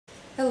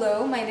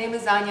Hello, my name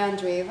is Anya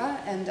Andreeva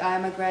and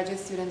I'm a graduate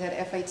student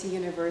at FIT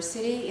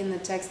University in the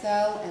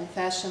Textile and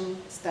Fashion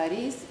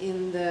Studies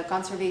in the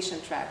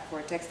conservation track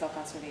for textile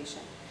conservation.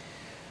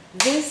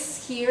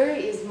 This here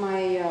is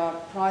my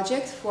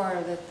project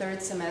for the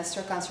third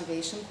semester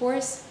conservation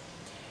course.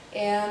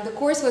 And the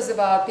course was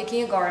about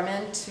picking a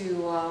garment to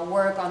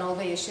work on all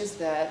the issues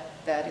that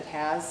it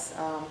has,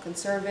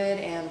 conserve it,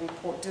 and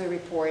do a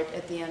report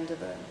at the end of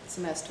the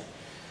semester.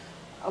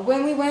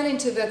 When we went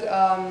into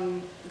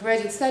the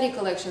graduate study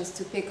collections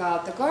to pick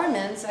out the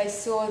garments, I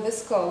saw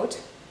this coat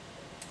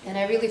and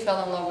I really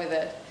fell in love with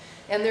it.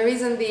 And the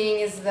reason being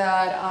is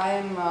that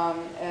I'm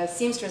a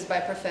seamstress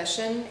by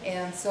profession,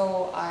 and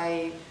so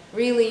I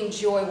really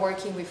enjoy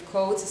working with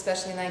coats,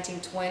 especially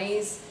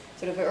 1920s,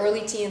 sort of the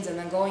early teens and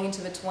then going into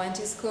the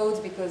 20s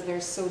coats, because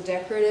they're so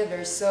decorative,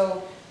 they're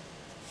so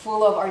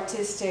full of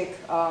artistic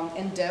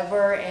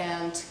endeavor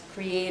and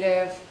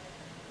creative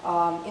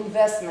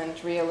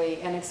investment, really,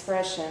 and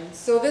expression.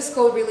 So this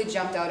coat really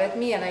jumped out at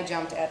me, and I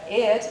jumped at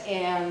it,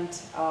 and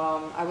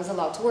I was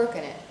allowed to work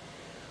in it.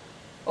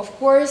 Of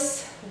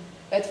course,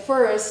 at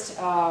first,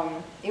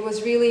 it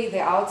was really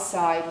the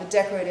outside, the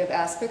decorative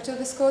aspect of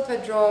this coat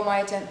that drew my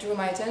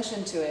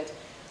attention to it.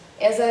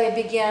 As I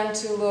began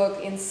to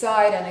look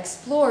inside and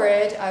explore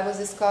it, I was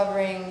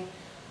discovering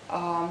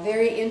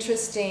very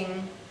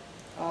interesting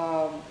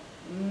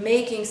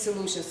making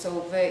solutions,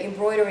 so the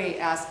embroidery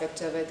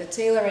aspect of it, the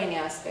tailoring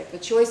aspect, the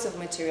choice of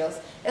materials,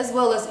 as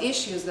well as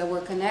issues that were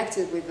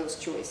connected with those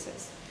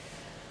choices.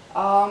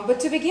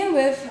 But to begin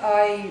with,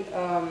 I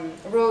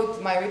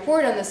wrote my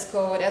report on this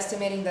coat,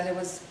 estimating that it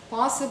was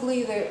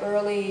possibly the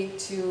early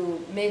to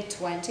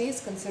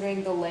mid-20s,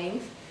 considering the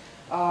length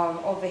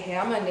of the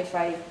hem. And if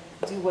I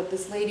do what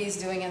this lady is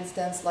doing and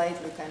stand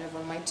slightly kind of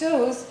on my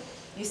toes,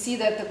 you see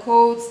that the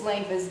coat's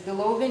length is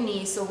below the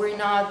knee, so we're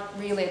not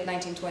really at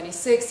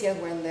 1926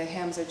 yet when the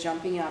hems are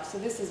jumping up. So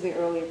this is the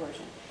earlier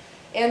version.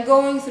 And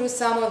going through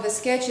some of the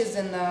sketches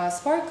in the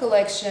SPARC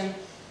collection,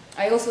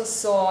 I also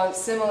saw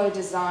similar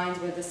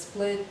designs with the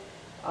split,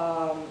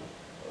 the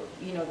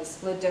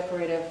split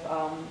decorative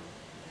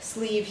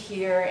sleeve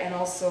here, and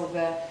also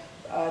the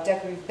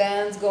decorative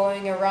bands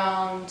going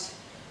around,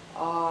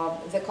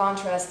 the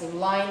contrasting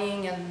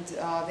lining and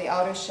the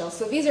outer shell.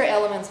 So these are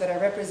elements that are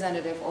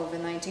representative of the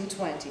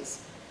 1920s.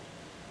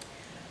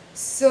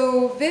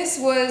 So this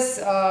was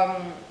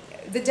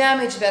the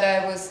damage that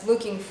I was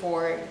looking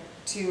for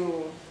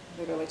to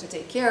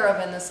take care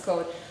of in this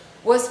coat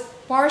was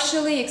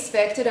partially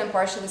expected and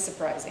partially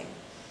surprising.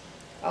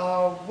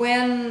 For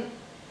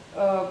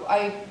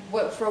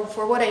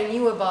what I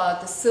knew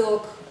about the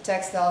silk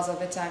textiles of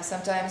the time,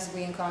 sometimes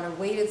we encounter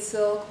weighted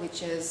silk,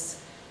 which is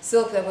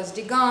silk that was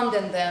degummed,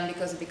 and then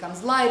because it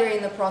becomes lighter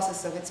in the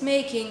process of its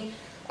making,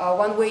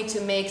 one way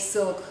to make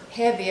silk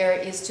heavier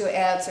is to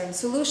add certain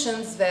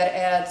solutions that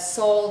add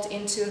salt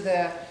into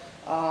the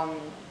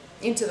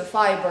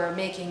fiber,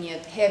 making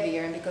it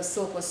heavier. And because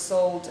silk was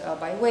sold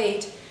by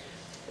weight,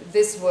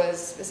 this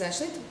was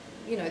essentially,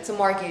 it's a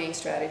marketing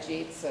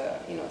strategy, it's a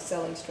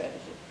selling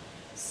strategy.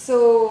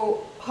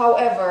 So,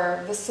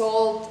 however, the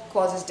salt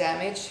causes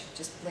damage,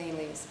 just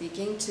plainly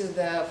speaking, to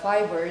the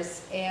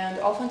fibers, and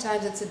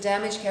oftentimes it's a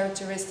damage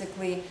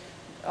characteristically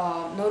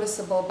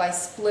noticeable by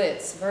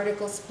splits,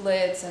 vertical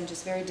splits, and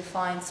just very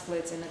defined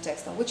splits in the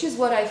textile, which is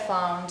what I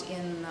found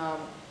in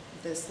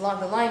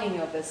the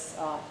lining of this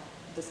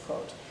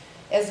coat,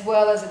 as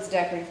well as its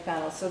decorative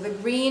panels. So the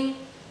green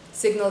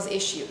signals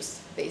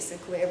issues,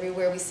 basically.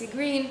 Everywhere we see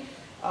green,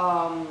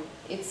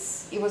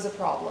 it was a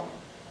problem.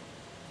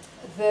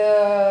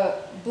 The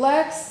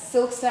black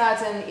silk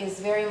satin is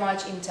very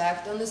much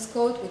intact on this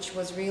coat, which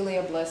was really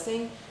a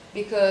blessing,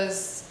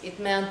 because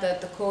it meant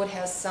that the coat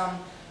has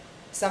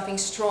something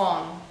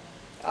strong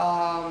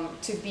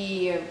to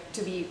be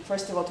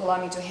first of all, to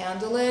allow me to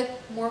handle it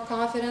more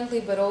confidently,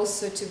 but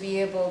also to be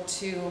able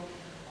to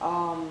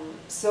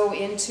sew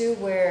into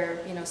where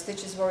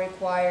stitches were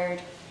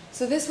required.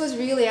 So this was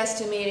really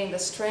estimating the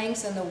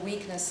strengths and the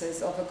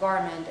weaknesses of a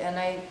garment, and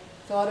I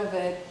thought of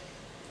it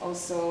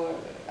also.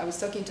 I was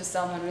talking to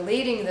someone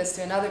relating this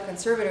to another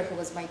conservator who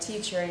was my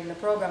teacher in the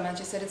program, and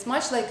she said it's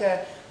much like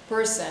a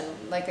person,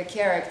 like a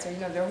character.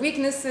 There are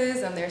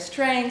weaknesses and there are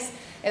strengths,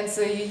 and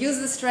so you use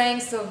the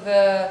strengths of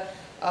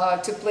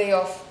to play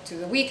off to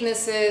the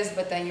weaknesses,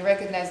 but then you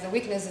recognize the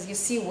weaknesses, you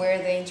see where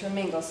they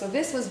intermingle. So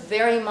this was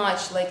very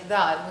much like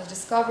that. It was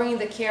discovering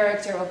the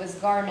character of this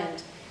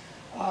garment.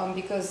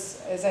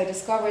 Because, as I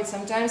discovered,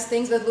 sometimes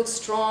things that look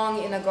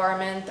strong in a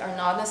garment are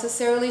not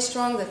necessarily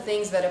strong. The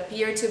things that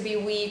appear to be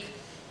weak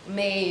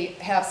may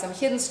have some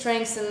hidden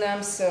strengths in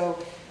them. So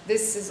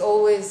this is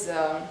always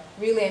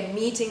really a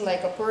meeting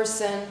like a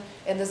person,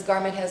 and this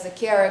garment has a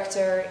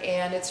character,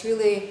 and it's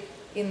really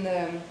in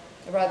the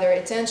rather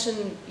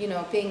attention,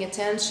 paying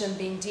attention,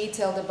 being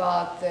detailed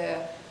about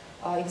the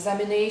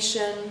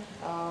examination,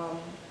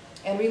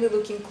 and really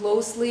looking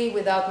closely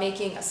without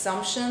making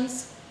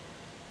assumptions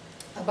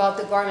about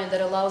the garment that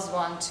allows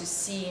one to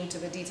see into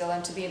the detail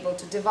and to be able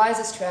to devise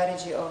a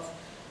strategy of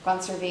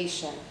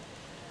conservation.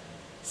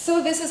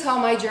 So this is how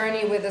my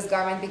journey with this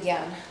garment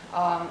began.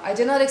 I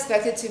did not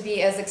expect it to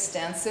be as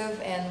extensive,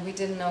 and we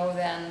didn't know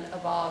then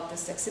about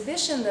this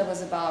exhibition that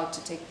was about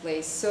to take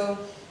place. So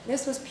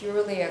this was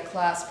purely a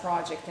class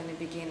project in the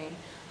beginning.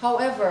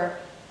 However,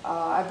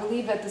 I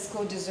believe that this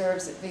coat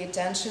deserves the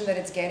attention that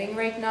it's getting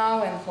right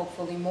now, and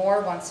hopefully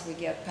more once we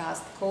get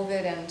past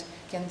COVID and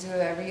can do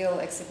a real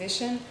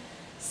exhibition.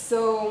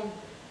 So,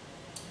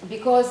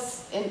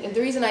 because, and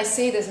the reason I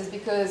say this is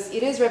because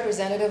it is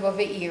representative of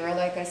the era.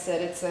 Like I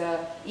said, it's an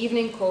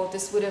evening coat.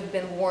 This would have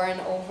been worn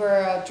over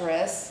a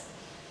dress.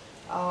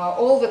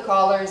 All the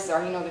colors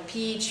are, you know, the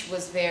peach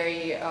was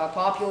very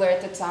popular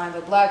at the time,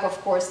 the black, of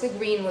course, the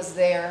green was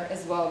there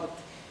as well.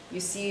 You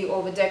see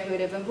all the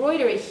decorative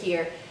embroidery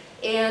here.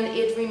 And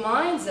it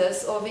reminds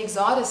us of the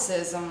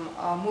exoticism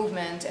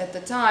movement at the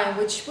time,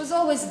 which was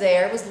always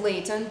there, it was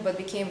latent, but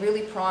became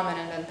really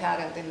prominent and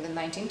patent in the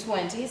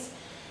 1920s.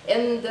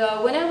 And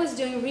when I was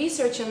doing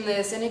research on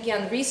this, and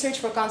again, research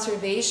for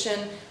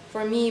conservation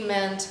for me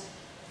meant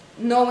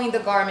knowing the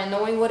garment,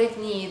 knowing what it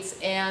needs,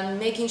 and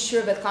making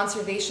sure that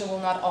conservation will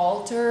not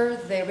alter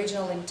the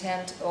original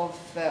intent of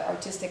the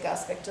artistic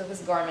aspect of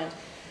this garment.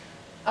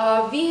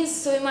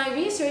 So in my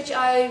research,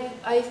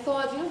 I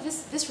thought, you know,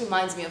 this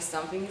reminds me of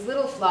something. These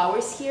little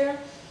flowers here,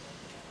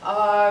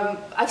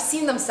 I've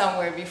seen them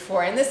somewhere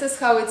before, and this is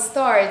how it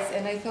starts.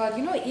 And I thought,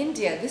 you know,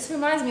 India, this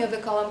reminds me of the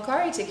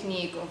kalamkari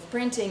technique of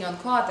printing on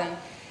cotton.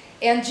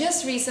 And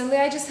just recently,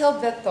 I just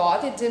held that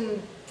thought. It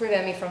didn't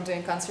prevent me from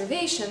doing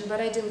conservation, but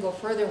I didn't go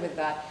further with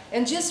that.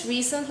 And just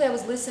recently, I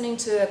was listening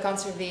to a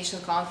conservation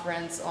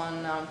conference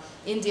on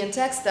Indian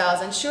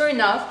textiles, and sure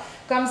enough,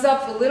 comes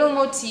up a little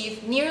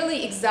motif,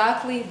 nearly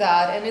exactly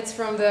that, and it's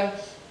from the,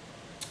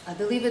 I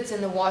believe it's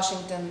in the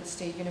Washington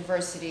State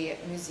University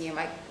Museum,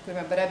 I couldn't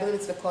remember, but I believe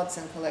it's the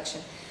Kotzen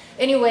collection.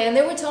 Anyway, and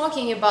they were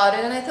talking about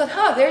it, and I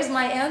thought, there's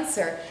my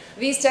answer.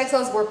 These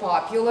textiles were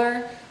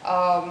popular.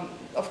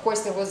 Of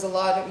course, there was a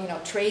lot of, you know,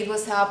 trade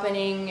was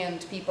happening,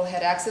 and people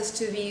had access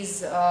to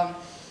these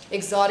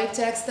exotic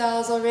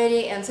textiles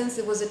already, and since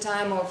it was a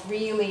time of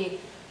really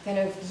kind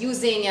of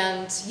using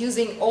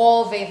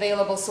all the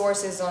available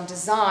sources on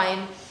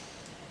design,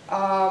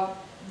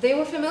 they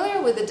were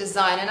familiar with the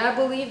design, and I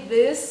believe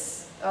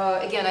this,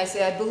 again, I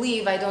say I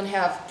believe, I don't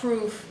have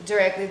proof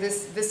directly,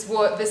 this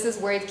is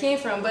where it came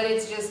from, but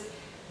it's just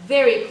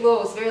very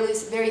close,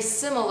 very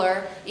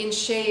similar in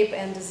shape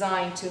and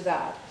design to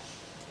that.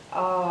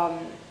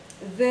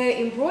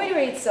 The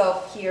embroidery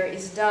itself here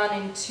is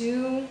done in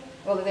two,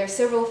 well, there are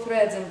several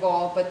threads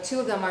involved, but two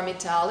of them are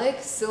metallic,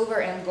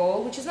 silver and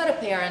gold, which is not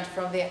apparent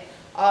from the,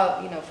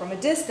 you know, from a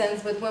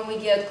distance, but when we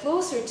get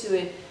closer to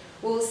it,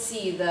 we'll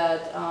see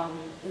that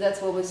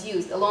that's what was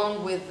used,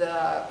 along with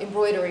the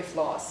embroidery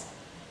floss.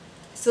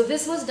 So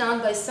this was done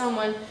by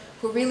someone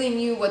who really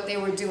knew what they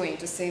were doing,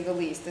 to say the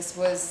least. This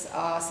was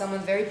someone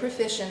very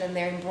proficient in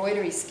their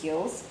embroidery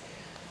skills.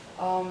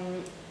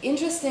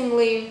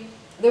 Interestingly,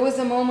 there was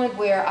a moment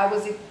where I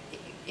was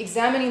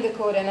examining the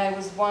coat and I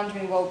was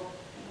wondering, well,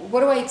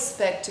 what do I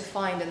expect to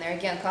find in there?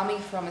 Again, coming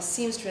from a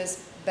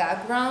seamstress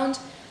background,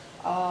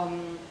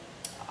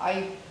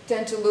 I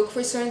tend to look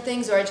for certain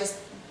things, or I just,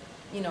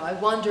 you know, I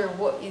wonder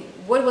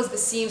what was the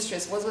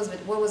seamstress, what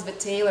was the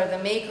tailor,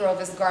 the maker of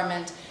this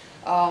garment,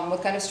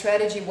 what kind of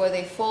strategy were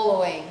they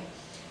following?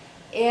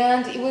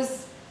 And it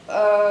was,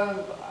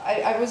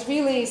 I was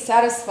really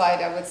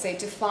satisfied, I would say,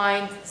 to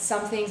find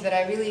some things that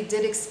I really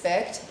did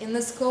expect in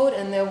this coat,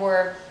 and they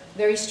were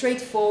very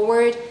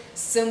straightforward,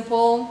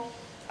 simple,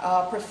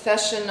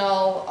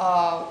 professional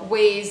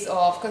ways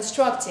of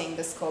constructing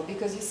this coat,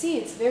 because you see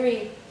it's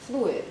very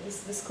fluid.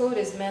 This coat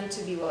is meant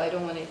to be, well, I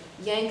don't want to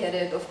yank at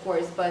it, of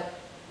course, but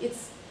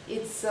it's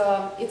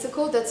a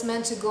coat that's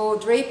meant to go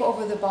drape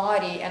over the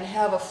body and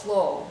have a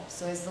flow.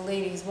 So as the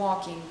lady is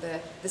walking,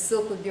 the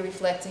silk would be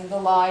reflecting the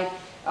light.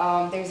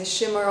 There's a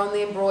shimmer on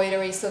the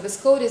embroidery. So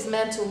this coat is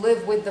meant to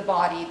live with the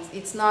body.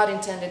 It's not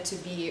intended to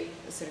be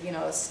sort of, you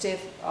know, a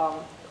stiff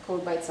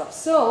coat by itself.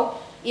 So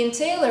in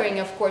tailoring,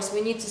 of course,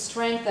 we need to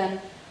strengthen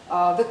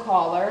the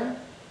collar,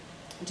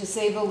 to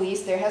say the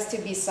least. There has to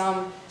be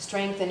some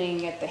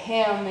strengthening at the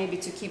hem, maybe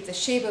to keep the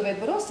shape of it,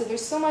 but also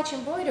there's so much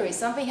embroidery.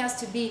 Something has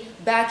to be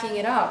backing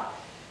it up.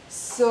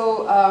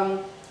 So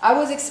I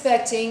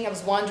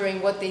was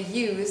wondering what they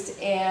used,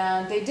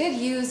 and they did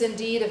use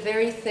indeed a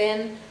very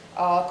thin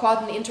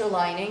cotton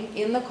interlining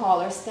in the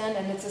collar stand,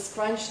 and it's a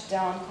scrunched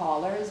down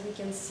collar, as we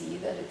can see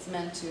that it's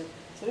meant to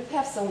sort of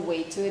have some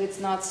weight to it. It's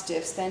not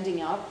stiff,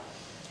 standing up.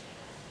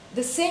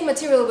 The same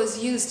material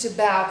was used to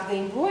back the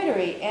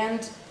embroidery,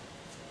 and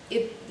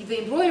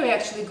the embroidery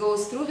actually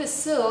goes through the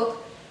silk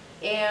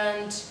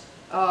and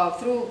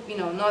through, you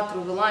know, not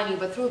through the lining,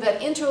 but through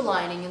that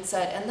interlining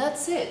inside, and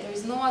that's it.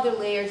 There's no other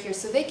layer here.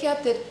 So they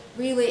kept it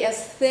really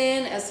as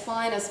thin, as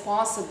fine as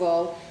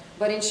possible,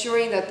 but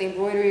ensuring that the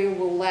embroidery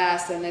will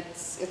last, and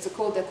it's a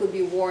coat that could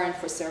be worn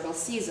for several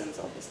seasons,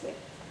 obviously,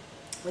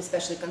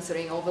 especially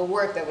considering all the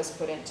work that was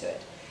put into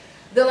it.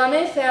 The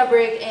lame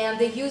fabric and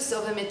the use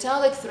of a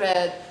metallic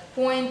thread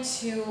point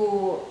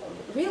to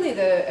really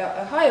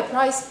a higher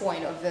price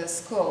point of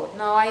this coat.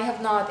 Now I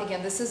have not,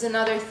 again, this is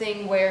another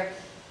thing where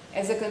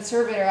as a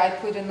conservator I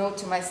put a note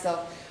to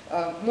myself,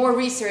 more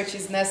research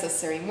is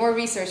necessary. More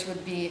research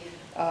would be,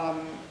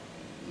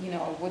 you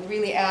know, would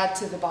really add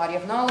to the body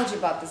of knowledge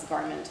about this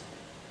garment.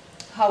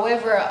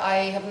 However,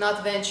 I have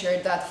not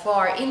ventured that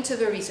far into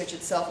the research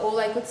itself. All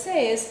I could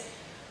say is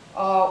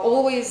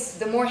always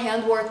the more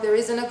handwork there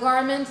is in a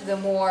garment, the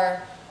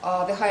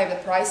higher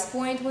the price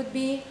point would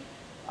be.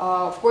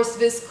 Of course,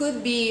 this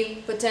could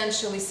be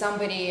potentially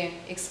somebody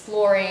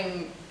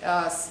exploring,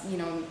 you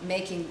know,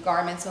 making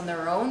garments on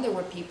their own. There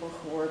were people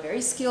who were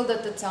very skilled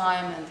at the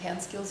time, and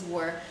hand skills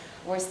were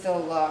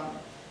still,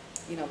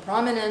 you know,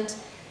 prominent.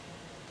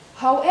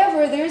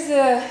 However,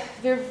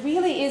 there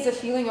really is a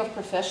feeling of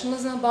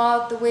professionalism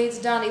about the way it's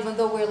done, even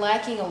though we're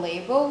lacking a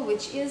label,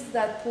 which is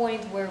that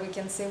point where we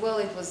can say, well,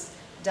 it was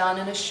done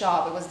in a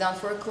shop, it was done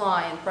for a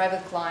client,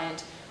 private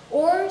client,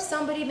 or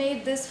somebody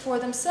made this for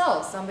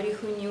themselves, somebody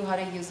who knew how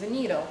to use the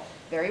needle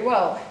very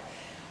well.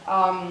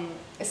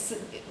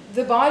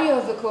 The body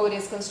of the coat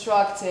is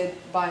constructed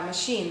by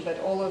machine, but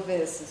all of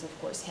this is,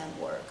 of course,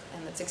 handwork,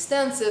 and it's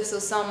extensive, so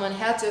someone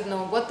had to have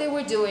known what they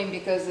were doing,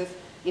 because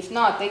if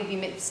not, they'd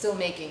be still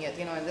making it,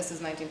 you know, and this is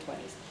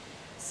 1920s.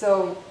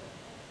 So,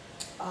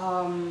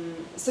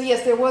 so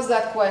yes, there was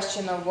that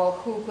question of, well,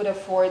 who could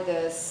afford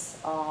this,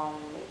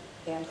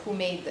 and who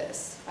made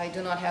this? I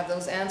do not have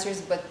those answers,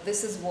 but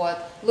this is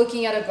what,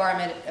 looking at a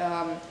garment,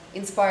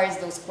 inspires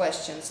those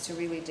questions to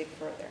really dig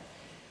further.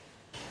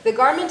 The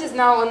garment is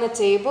now on the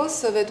table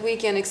so that we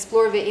can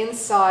explore the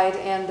inside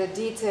and the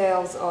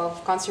details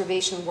of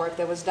conservation work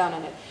that was done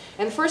on it.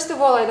 And first of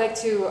all, I'd like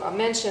to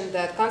mention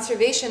that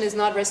conservation is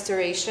not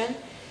restoration,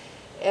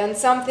 and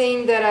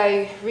something that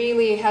I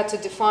really had to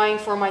define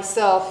for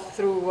myself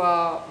through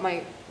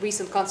my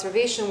recent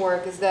conservation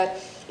work is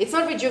that it's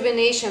not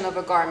rejuvenation of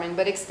a garment,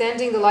 but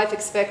extending the life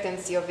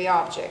expectancy of the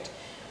object.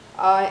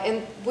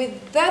 And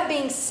with that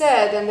being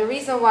said, and the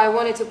reason why I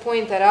wanted to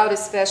point that out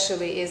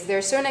especially is there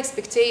are certain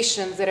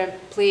expectations that are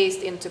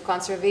placed into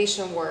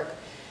conservation work.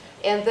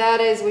 And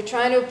that is, we're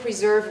trying to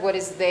preserve what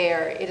is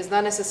there. It is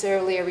not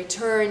necessarily a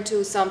return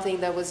to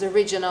something that was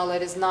original.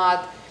 It is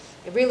not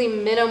a really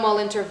minimal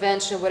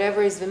intervention,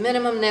 whatever is the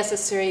minimum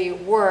necessary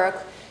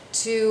work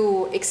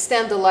to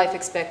extend the life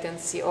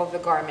expectancy of the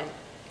garment.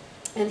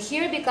 And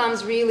here it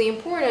becomes really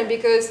important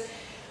because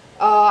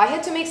I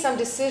had to make some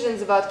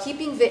decisions about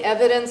keeping the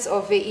evidence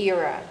of the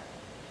era.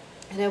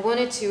 And I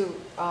wanted to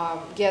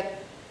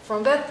get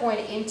from that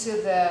point into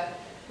the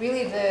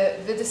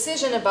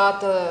decision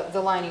about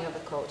the lining of the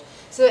coat.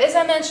 So as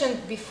I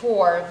mentioned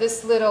before,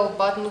 this little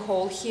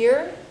buttonhole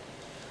here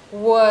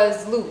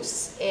was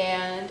loose.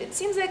 And it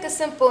seems like a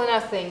simple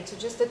enough thing to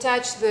just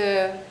attach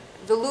the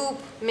loop,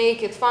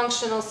 make it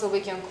functional so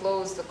we can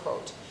close the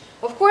coat.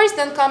 Of course,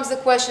 then comes the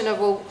question of,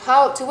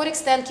 well, to what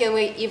extent can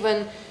we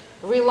even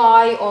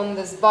rely on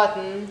this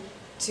button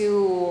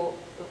to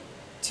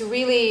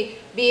really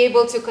be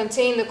able to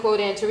contain the coat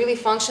and to really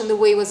function the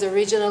way it was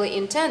originally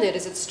intended?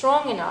 Is it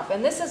strong enough?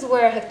 And this is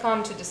where I had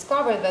come to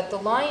discover that the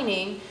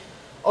lining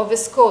of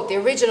this coat, the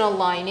original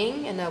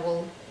lining, and I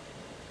will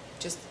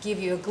just give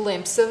you a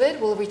glimpse of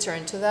it, we'll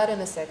return to that in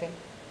a second.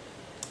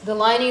 The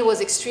lining was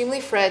extremely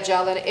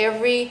fragile, and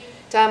every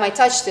time I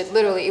touched it,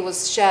 literally, it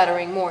was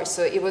shattering more.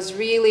 So it was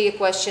really a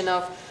question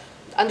of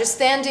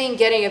understanding,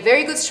 getting a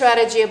very good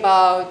strategy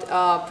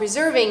about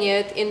preserving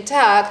it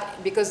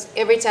intact, because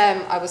every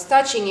time I was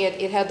touching it,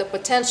 it had the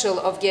potential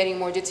of getting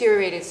more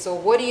deteriorated. So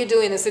what do you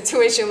do in a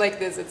situation like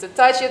this? It's a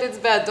touch it, it's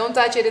bad. Don't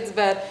touch it, it's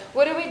bad.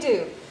 What do we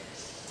do?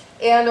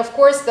 And of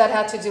course, that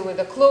had to do with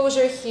the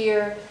closure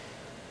here.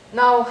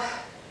 Now,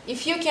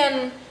 if you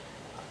can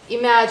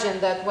imagine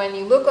that when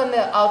you look on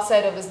the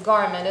outside of this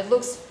garment, it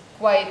looks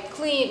quite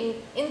clean,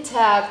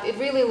 intact. It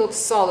really looks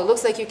solid. It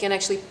looks like you can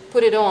actually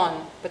put it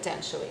on,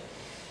 potentially.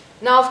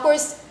 Now, of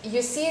course,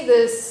 you see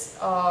this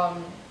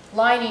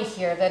lining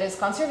here that is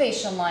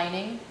conservation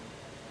lining.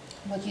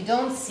 What you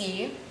don't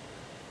see,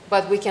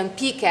 but we can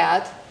peek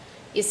at,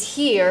 is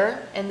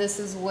here, and this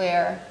is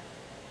where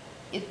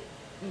it,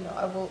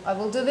 I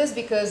will do this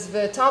because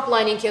the top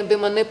lining can be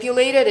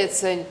manipulated.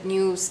 It's a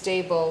new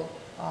stable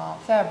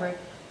fabric.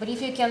 But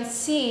if you can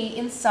see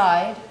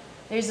inside,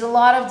 there's a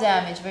lot of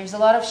damage. There's a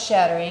lot of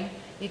shattering.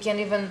 You can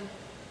even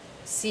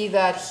see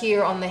that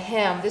here on the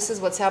hem. This is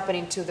what's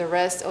happening to the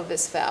rest of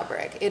this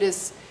fabric. It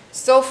is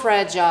so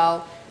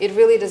fragile. It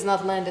really does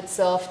not lend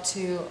itself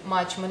to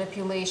much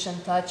manipulation,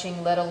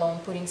 touching, let alone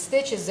putting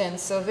stitches in.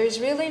 So there's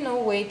really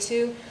no way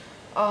to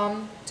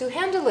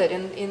handle it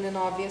in an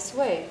obvious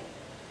way.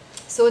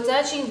 So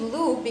attaching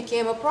loop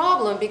became a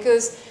problem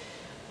because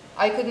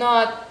I could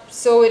not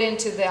sew it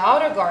into the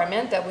outer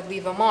garment. That would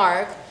leave a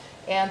mark.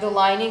 And the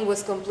lining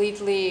was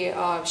completely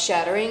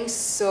shattering,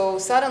 so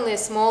suddenly a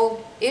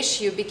small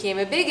issue became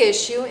a big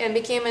issue and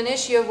became an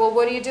issue of, well,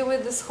 what do you do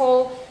with this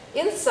whole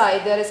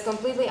inside that is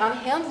completely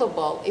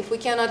unhandleable? If we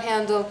cannot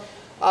handle,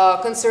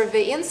 conserve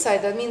the inside,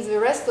 that means the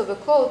rest of the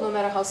coat, no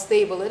matter how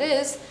stable it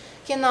is,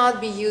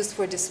 cannot be used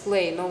for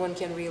display. No one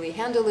can really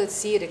handle it,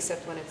 see it,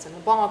 except when it's in a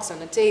box,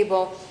 on a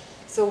table.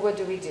 So what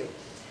do we do?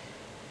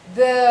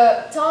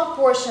 The top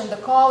portion, the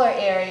collar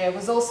area,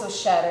 was also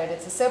shattered.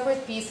 It's a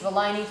separate piece. The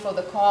lining for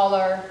the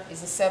collar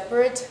is a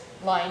separate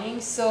lining.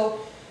 So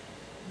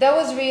that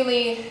was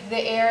really the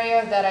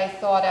area that I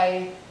thought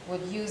I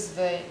would use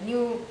the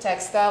new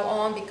textile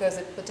on, because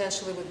it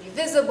potentially would be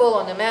visible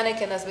on the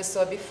mannequin, as we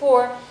saw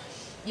before.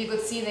 You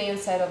could see the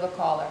inside of the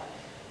collar.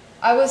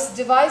 I was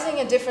devising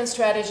a different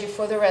strategy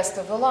for the rest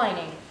of the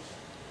lining.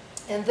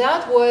 And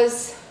that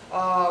was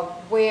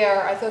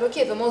where I thought,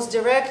 okay, the most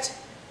direct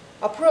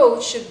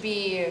approach should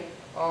be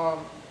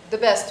the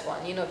best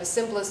one, you know, the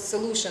simplest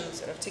solution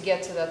sort of to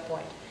get to that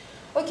point.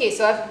 Okay,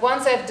 so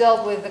once I've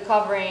dealt with the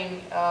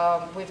covering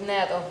with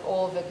net of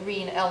all the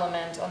green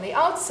element on the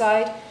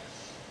outside,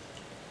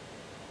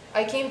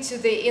 I came to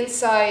the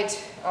inside,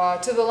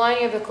 to the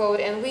lining of the coat,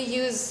 and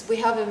we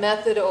have a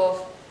method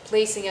of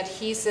placing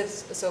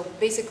adhesives. So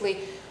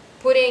basically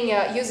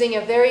using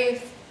a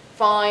very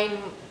fine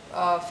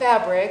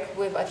fabric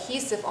with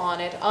adhesive on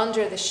it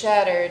under the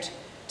shattered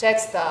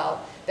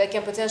textile that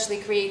can potentially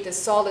create a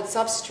solid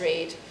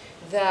substrate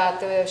that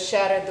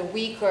the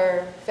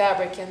weaker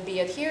fabric can be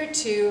adhered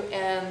to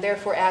and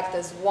therefore act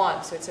as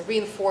one. So it's a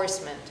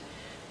reinforcement.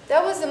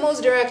 That was the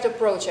most direct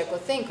approach I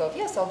could think of.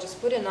 Yes, I'll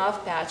just put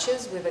enough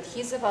patches with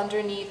adhesive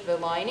underneath the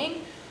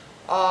lining,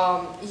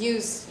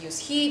 use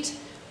heat,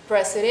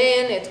 press it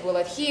in, it will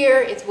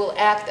adhere, it will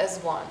act as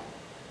one.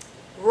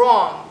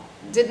 Wrong.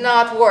 Did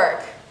not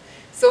work.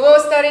 So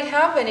what started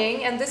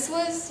happening, and this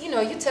was, you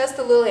know, you test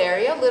a little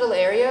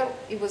area,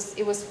 it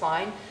was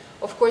fine.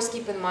 Of course,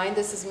 keep in mind,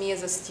 this is me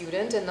as a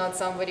student and not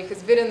somebody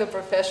who's been in the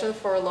profession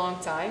for a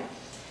long time.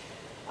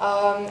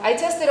 I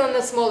tested on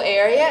a small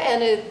area,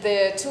 and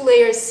the two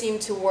layers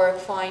seemed to work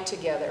fine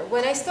together.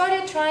 When I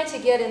started trying to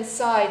get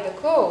inside the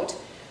coat,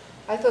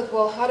 I thought,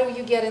 well, how do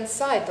you get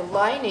inside? The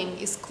lining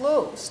is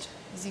closed.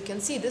 As you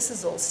can see, this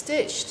is all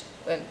stitched.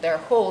 There are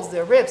holes,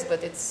 there are ribs,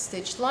 but it's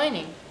stitched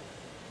lining.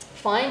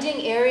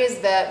 Finding areas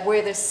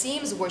where the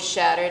seams were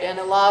shattered and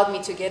allowed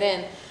me to get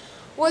in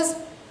was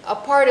a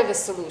part of a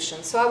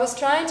solution. So I was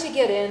trying to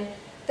get in.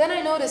 Then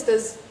I noticed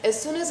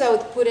as soon as I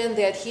would put in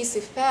the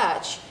adhesive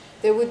patch,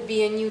 there would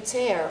be a new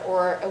tear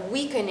or a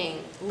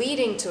weakening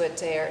leading to a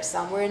tear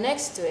somewhere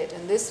next to it.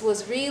 And this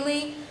was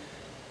really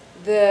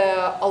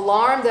the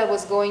alarm that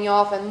was going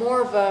off, and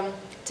more of a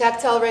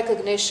tactile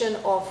recognition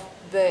of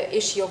the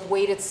issue of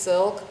weighted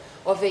silk,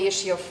 of the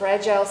issue of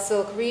fragile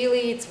silk.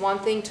 Really, it's one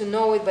thing to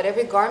know it, but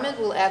every garment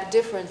will act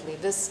differently.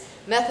 This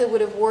method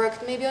would have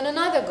worked maybe on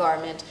another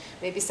garment,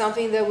 maybe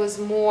something that was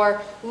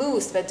more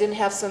loose, that didn't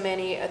have so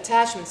many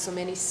attachments, so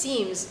many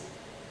seams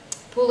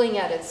pulling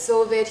at it.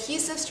 So the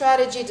adhesive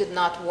strategy did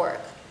not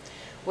work.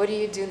 What do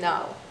you do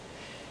now?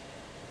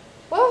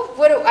 Well,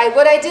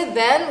 what I did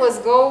then was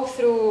go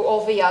through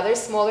all the other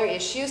smaller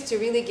issues to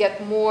really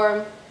get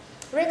more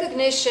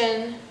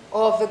recognition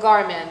of the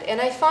garment.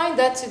 And I find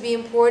that to be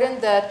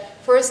important,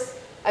 that first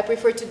I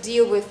prefer to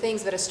deal with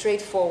things that are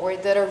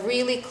straightforward, that are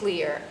really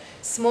clear,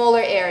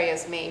 smaller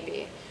areas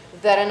maybe,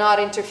 that are not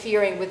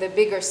interfering with a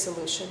bigger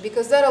solution,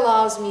 because that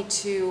allows me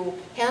to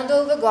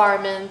handle the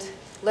garment,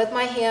 let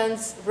my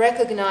hands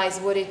recognize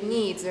what it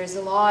needs. There's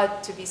a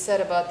lot to be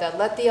said about that.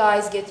 Let the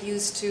eyes get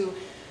used to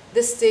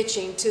the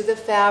stitching, to the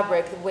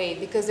fabric, the weight,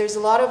 because there's a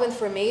lot of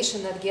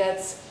information that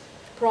gets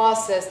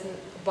processed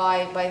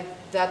by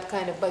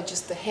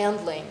just the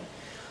handling.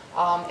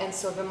 And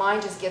so the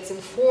mind just gets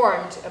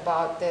informed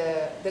about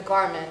the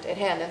garment at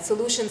hand, and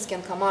solutions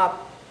can come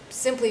up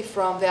simply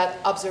from that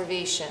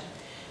observation.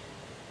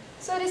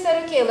 So I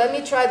decided, okay, let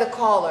me try the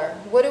collar.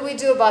 What do we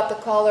do about the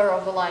collar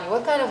of the lining?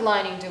 What kind of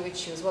lining do we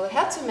choose? Well, it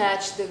had to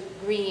match the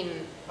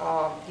green,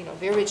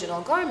 the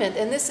original garment,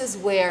 and this is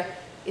where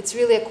it's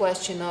really a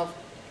question of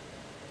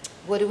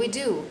what do we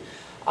do?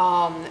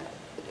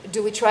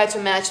 Do we try to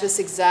match this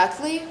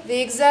exactly? The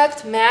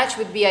exact match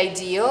would be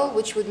ideal,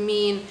 which would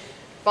mean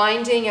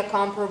finding a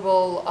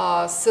comparable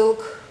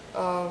silk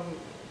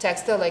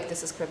textile, like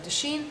this is crepe de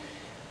chine,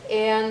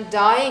 and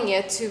dyeing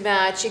it to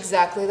match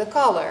exactly the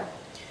color.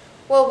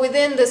 Well,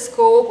 within the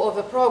scope of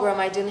the program,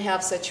 I didn't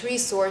have such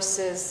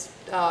resources,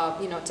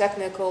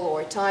 technical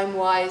or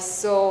time-wise,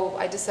 so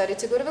I decided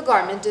to go to the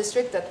garment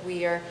district that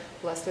we are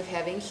blessed with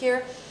having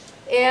here.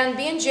 And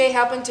B&J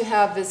happened to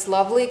have this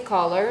lovely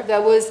color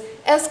that was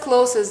as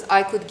close as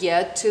I could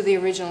get to the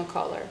original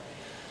color.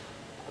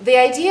 The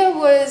idea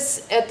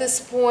was, at this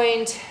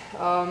point,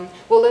 well,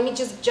 let me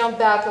just jump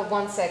back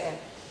 1 second.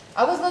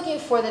 I was looking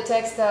for the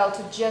textile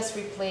to just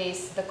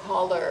replace the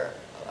collar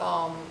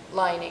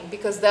lining,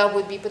 because that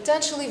would be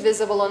potentially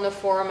visible on the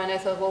forum, and I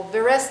thought, well,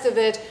 the rest of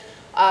it,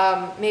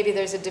 maybe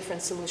there's a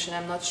different solution.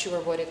 I'm not sure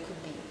what it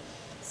could be.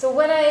 So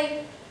when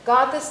I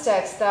got this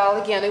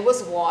textile, again, it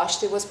was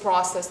washed, it was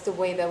processed the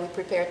way that we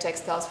prepare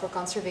textiles for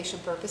conservation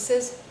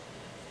purposes.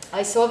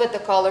 I saw that the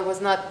color was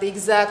not the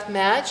exact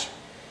match,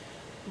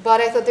 but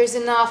I thought there's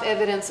enough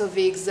evidence of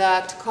the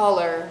exact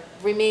color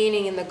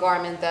remaining in the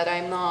garment that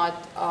I'm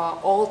not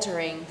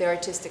altering the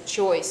artistic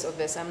choice of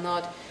this. I'm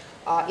not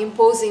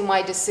imposing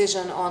my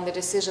decision on the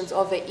decisions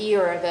of the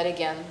era that,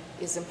 again,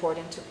 is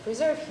important to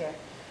preserve here.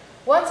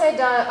 Once I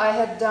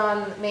had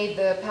made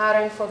the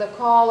pattern for the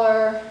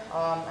collar,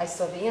 I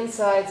saw the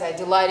insides, I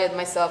delighted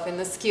myself in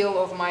the skill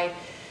of my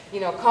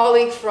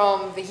colleague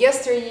from the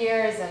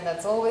yesteryears, and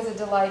that's always a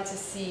delight to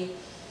see.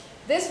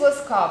 This was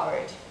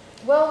covered.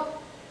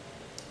 Well,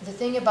 the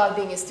thing about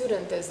being a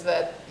student is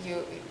that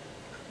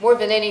more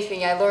than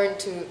anything, I learned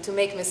to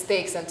make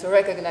mistakes and to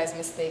recognize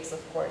mistakes,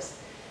 of course.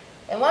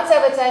 And once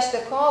I've attached the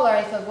collar,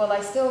 I thought, well,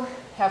 I still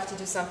have to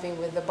do something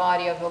with the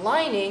body of the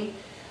lining.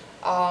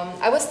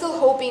 I was still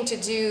hoping to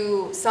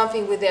do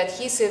something with the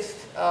adhesive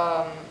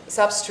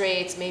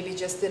substrates, maybe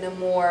just in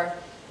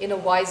a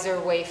wiser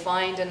way,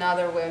 find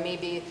another way,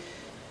 maybe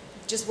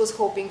just was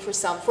hoping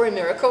for a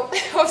miracle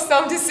of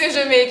some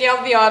decision making.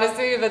 I'll be honest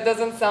with you, that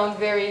doesn't sound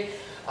very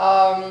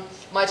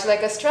much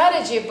like a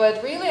strategy,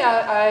 but really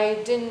I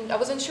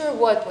wasn't sure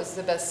what was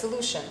the best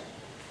solution.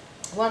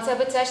 Once I've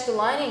attached the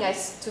lining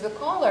to the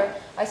collar,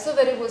 I saw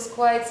that it was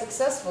quite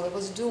successful, it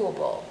was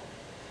doable.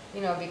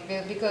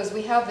 Because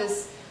we have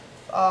this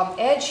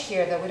edge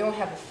here that we don't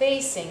have a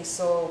facing,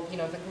 so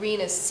the green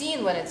is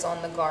seen when it's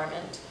on the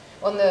garment,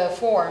 on the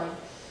form.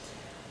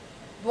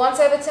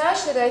 Once I've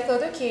attached it, I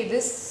thought, okay,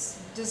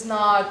 this does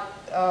not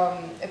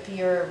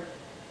appear,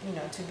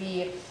 to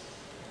be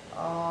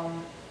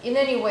in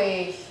any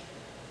way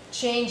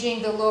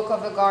changing the look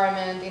of the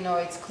garment.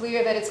 It's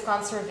clear that it's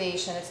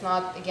conservation. It's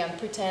not, again,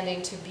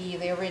 pretending to be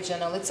the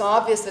original. It's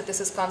obvious that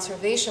this is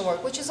conservation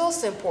work, which is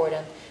also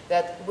important,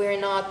 that we're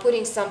not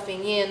putting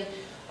something in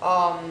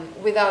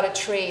without a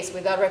trace,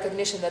 without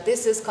recognition that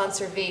this is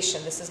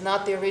conservation. This is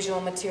not the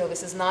original material.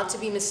 This is not to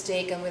be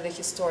mistaken with the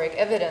historic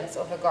evidence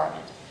of a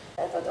garment.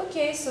 I thought,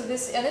 okay, so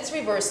this, and it's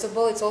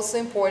reversible. It's also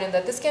important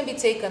that this can be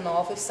taken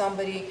off if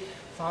somebody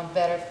found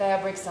better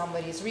fabric,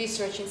 somebody is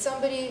researching,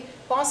 somebody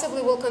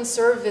possibly will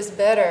conserve this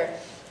better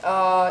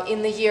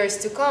in the years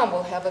to come,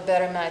 will have a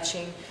better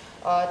matching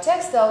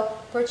textile.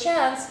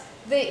 Perchance,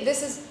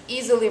 this is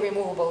easily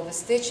removable. The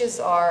stitches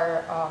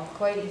are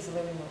quite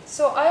easily removed.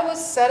 So I was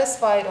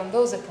satisfied on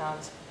those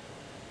accounts.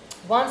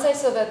 Once I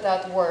saw that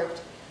that worked,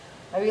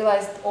 I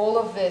realized all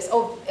of this.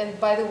 Oh, and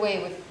by the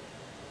way,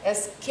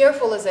 as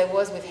careful as I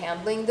was with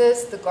handling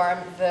this,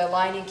 the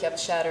lining kept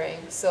shattering.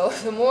 So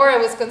the more I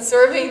was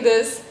conserving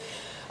this,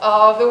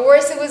 the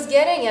worse it was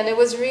getting, and there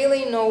was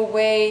really no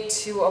way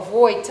to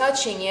avoid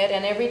touching it.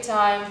 And every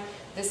time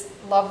this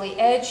lovely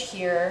edge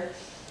here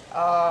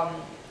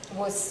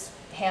was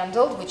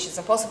handled, which is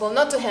impossible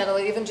not to handle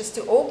it, even just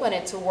to open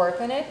it, to work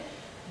on it,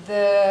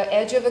 the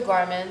edge of the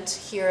garment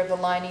here, the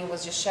lining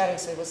was just shattering,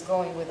 so it was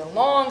going with a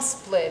long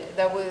split.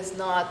 That was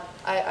not,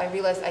 I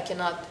realized I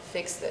cannot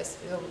fix this.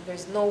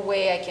 There's no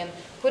way I can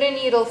put a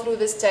needle through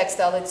this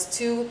textile. It's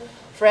too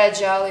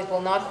fragile, it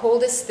will not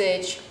hold a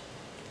stitch.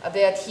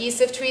 The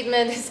adhesive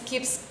treatment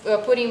keeps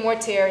putting more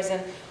tears,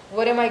 and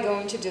what am I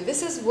going to do?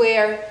 This is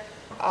where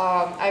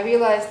I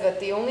realized that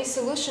the only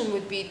solution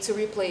would be to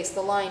replace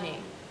the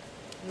lining.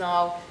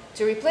 Now,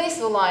 to replace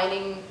the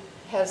lining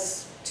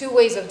has two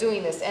ways of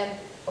doing this, and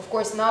of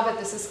course, now that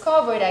this is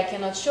covered, I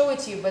cannot show it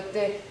to you, but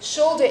the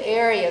shoulder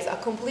areas are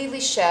completely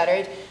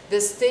shattered, the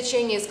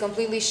stitching is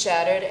completely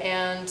shattered,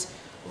 and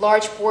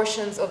large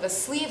portions of the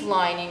sleeve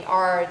lining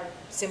are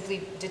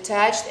simply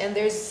detached, and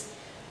there's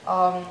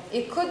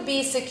it could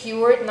be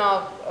secured,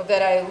 now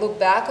that I look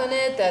back on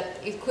it, that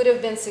it could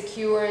have been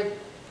secured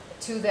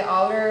to the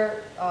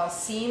outer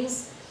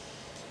seams.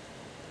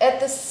 At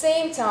the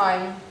same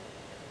time,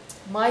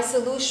 my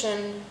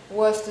solution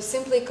was to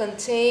simply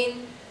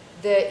contain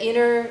the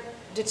inner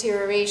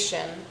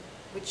deterioration,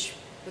 which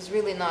was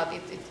really not,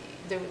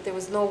 there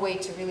was no way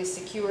to really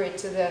secure it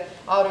to the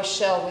outer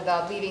shell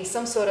without leaving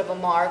some sort of a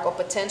mark, or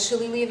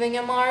potentially leaving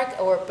a mark,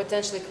 or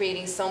potentially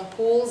creating some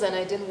pools, and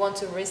I didn't want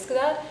to risk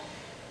that.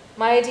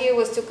 My idea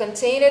was to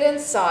contain it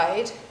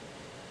inside,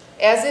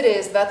 as it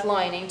is, that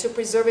lining, to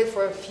preserve it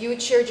for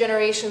future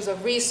generations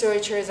of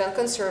researchers and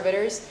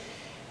conservators,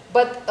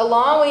 but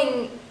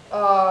allowing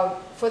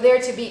for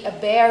there to be a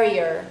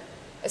barrier,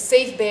 a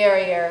safe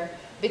barrier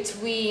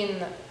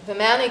between the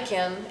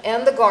mannequin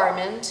and the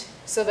garment,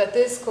 so that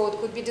this coat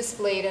could be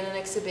displayed in an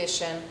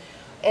exhibition.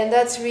 And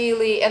that's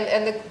really,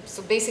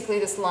 so basically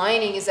this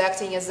lining is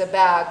acting as a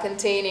bag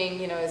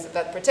containing, as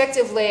that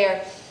protective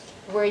layer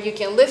where you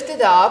can lift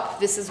it up.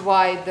 This is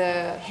why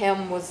the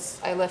hem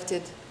I left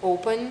it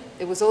open.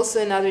 It was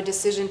also another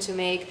decision to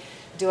make.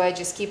 Do I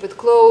just keep it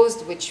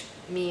closed, which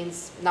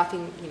means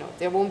nothing,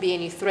 there won't be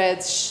any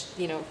threads,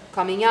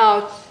 coming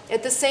out.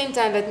 At the same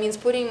time, that means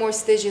putting more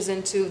stitches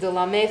into the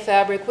lame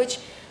fabric, which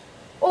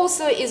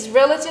also is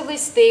relatively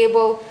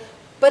stable,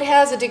 but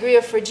has a degree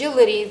of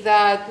fragility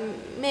that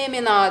may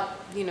not,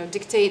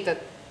 dictate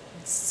that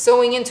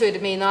sewing into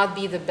it may not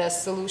be the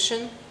best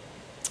solution.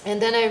 And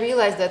then I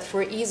realized that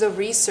for ease of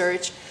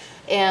research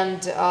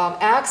and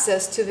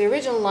access to the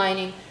original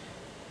lining,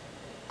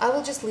 I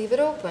will just leave it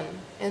open.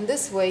 And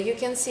this way you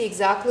can see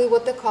exactly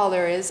what the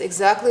color is,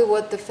 exactly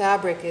what the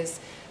fabric is.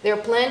 There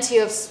are plenty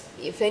of,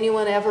 if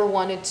anyone ever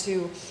wanted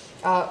to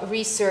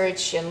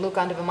research and look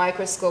under the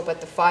microscope at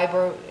the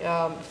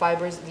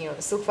fibers, the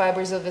silk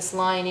fibers of this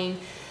lining,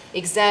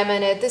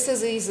 examine it. This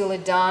is easily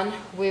done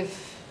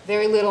with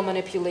very little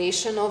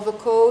manipulation of the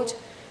coat.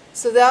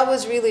 So that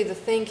was really the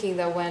thinking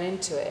that went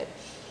into it.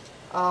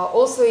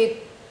 Also,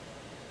 it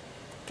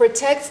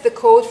protects the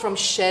coat from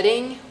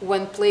shedding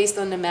when placed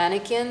on the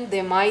mannequin.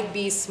 There might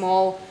be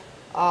small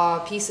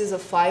pieces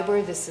of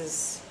fiber. This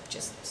is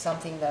just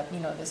something that, you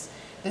know, this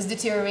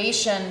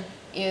deterioration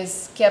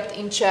is kept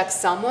in check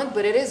somewhat,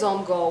 but it is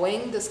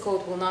ongoing. This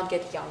coat will not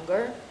get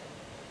younger.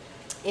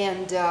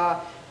 And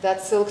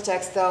that silk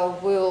textile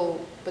will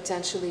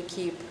potentially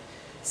keep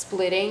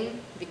splitting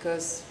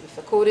because if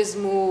a coat is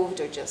moved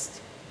or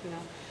just, you know.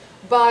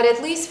 But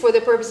at least for the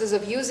purposes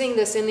of using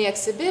this in the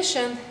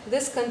exhibition,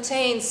 this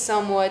contains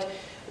somewhat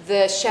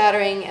the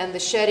shattering and the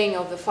shedding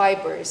of the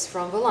fibers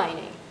from the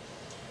lining.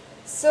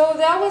 So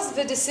that was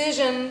the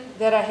decision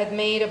that I had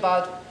made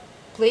about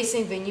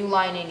placing the new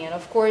lining in.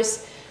 Of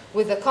course,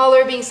 with the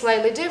color being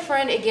slightly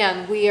different,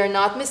 again, we are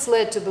not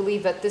misled to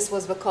believe that this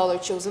was the color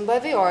chosen by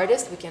the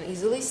artist. We can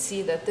easily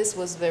see that this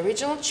was the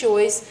original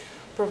choice,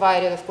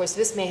 provided, of course,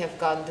 this may have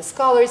gotten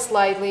discolored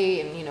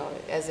slightly, and, you know,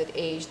 as it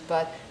aged,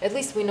 but at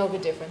least we know the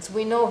difference.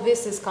 We know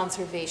this is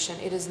conservation.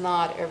 It is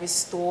not a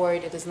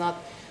restored, it is not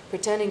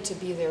pretending to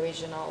be the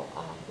original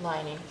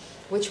lining,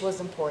 which was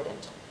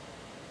important.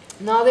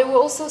 Now, there were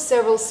also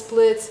several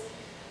splits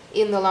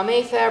in the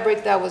lame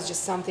fabric. That was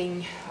just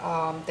something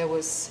that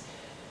was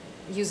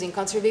using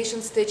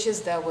conservation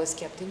stitches that was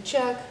kept in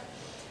check.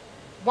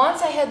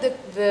 Once I had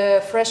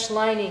the fresh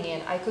lining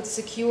in, I could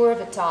secure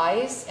the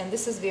ties, and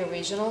this is the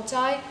original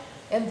tie,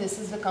 and this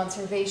is the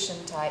conservation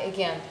tie.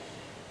 Again,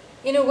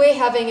 in a way,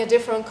 having a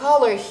different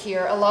color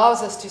here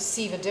allows us to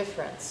see the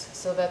difference,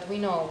 so that we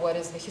know what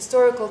is the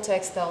historical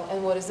textile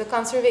and what is the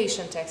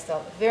conservation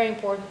textile. Very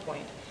important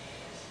point.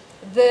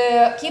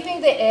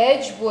 Keeping the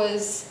edge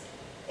was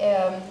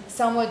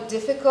somewhat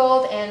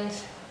difficult, and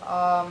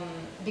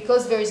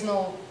because there is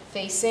no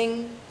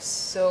facing,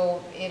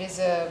 so it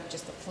is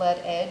just a flat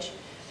edge.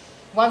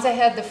 Once I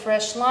had the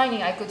fresh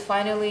lining, I could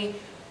finally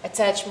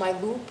attach my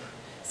loop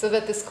so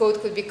that this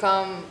coat could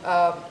become,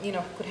 you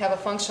know, could have a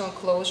functional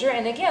closure.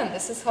 And again,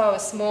 this is how a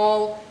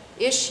small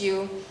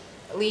issue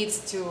leads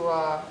to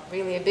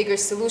really a bigger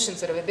solution,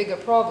 sort of a bigger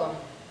problem.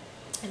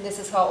 And this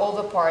is how all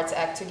the parts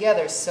act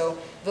together. So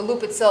the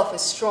loop itself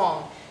is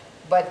strong,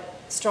 but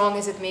strong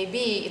as it may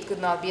be, it could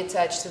not be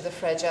attached to the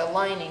fragile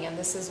lining, and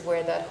this is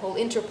where that whole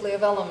interplay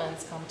of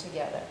elements come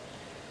together.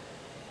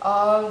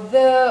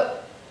 The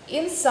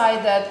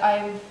inside that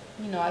I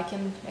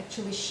can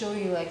actually show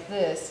you like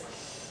this.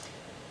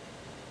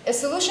 A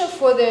solution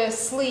for the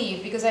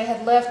sleeve, because I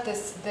had left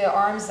the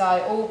arm's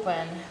eye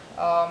open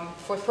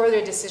for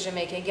further decision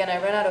making. Again, I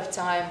ran out of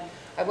time.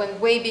 I went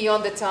way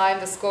beyond the time,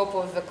 the scope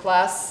of the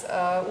class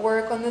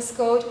work on this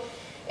coat,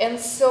 and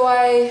so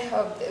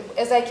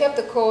as I kept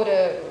the coat,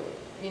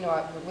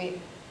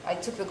 I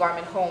took the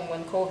garment home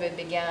when COVID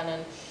began,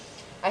 and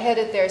I had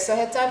it there. So I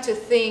had time to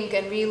think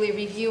and really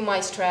review my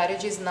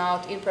strategies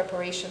now in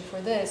preparation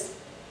for this.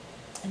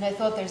 And I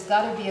thought there's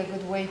got to be a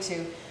good way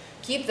to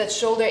keep that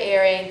shoulder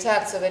area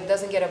intact so that it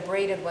doesn't get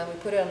abraded when we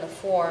put it on the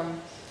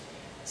form.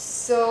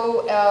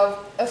 So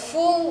a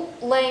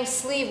full-length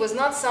sleeve was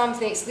not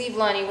something, sleeve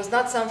lining was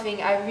not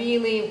something I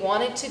really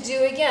wanted to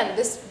do. Again,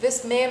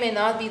 this may or may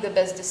not be the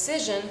best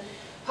decision.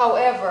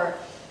 However,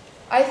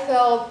 I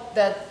felt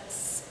that,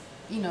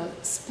 you know,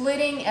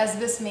 splitting as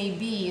this may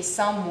be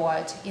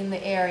somewhat in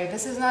the area,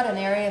 this is not an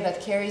area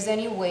that carries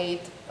any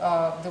weight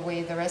the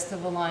way the rest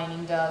of the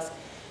lining does.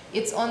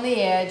 It's on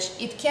the edge.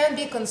 It can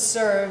be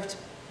conserved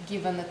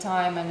given the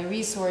time and the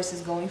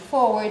resources going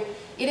forward.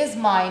 It is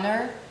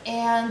minor,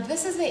 and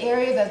this is the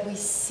area that we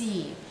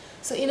see.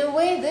 So in a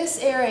way,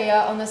 this area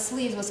on the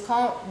sleeves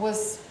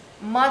was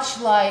much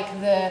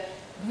like the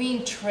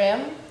green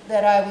trim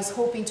that I was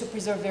hoping to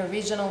preserve the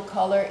original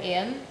color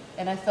in,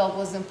 and I felt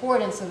was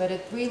important so that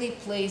it really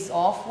plays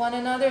off one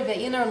another. The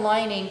inner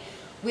lining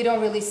we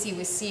don't really see.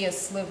 We see a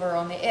sliver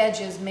on the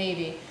edges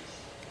maybe.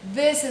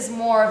 This is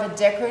more of a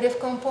decorative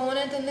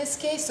component in this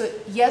case. So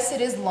yes, it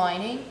is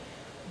lining,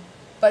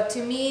 but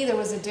to me there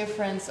was a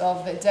difference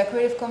of the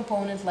decorative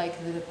component like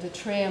the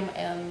trim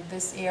and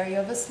this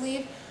area of the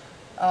sleeve,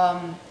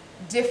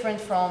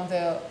 different from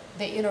the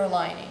inner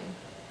lining.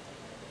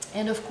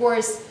 And of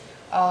course,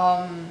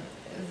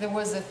 there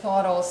was a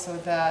thought also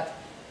that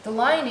the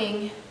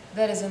lining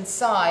that is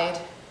inside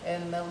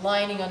and the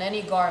lining on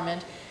any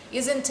garment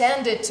is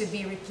intended to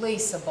be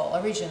replaceable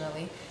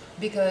originally,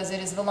 because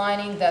it is the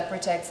lining that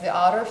protects the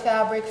outer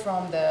fabric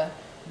from the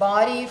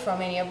body,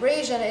 from any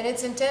abrasion, and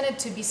it's intended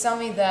to be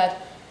something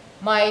that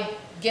might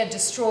get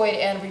destroyed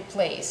and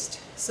replaced.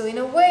 So in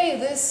a way,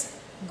 this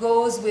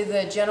goes with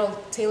the general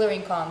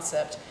tailoring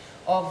concept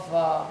of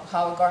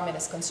how a garment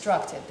is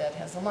constructed that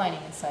has the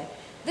lining inside.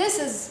 This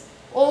is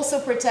also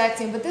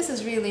protecting, but this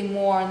is really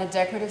more on the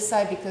decorative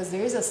side because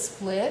there is a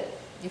split.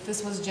 If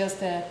this was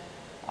just a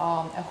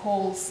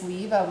whole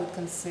sleeve, I would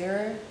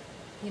consider,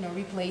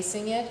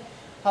 replacing it.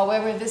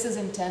 However, this is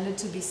intended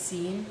to be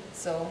seen,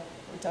 so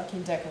we're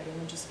talking decorative.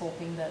 We're just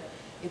hoping that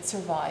it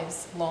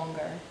survives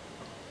longer.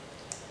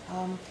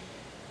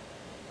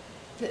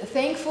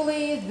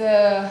 Thankfully,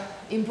 the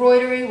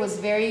embroidery was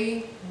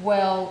very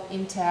well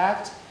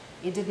intact.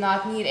 It did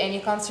not need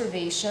any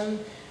conservation.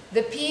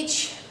 The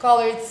peach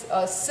colored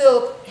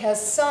silk has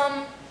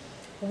some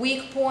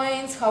weak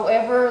points.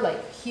 However,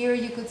 like here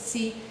you could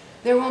see,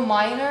 they were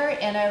minor,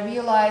 and I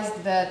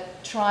realized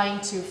that trying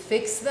to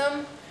fix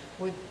them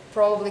would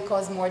probably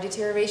cause more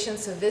deterioration.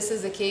 So this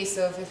is a case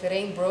of if it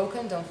ain't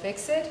broken, don't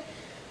fix it,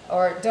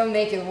 or don't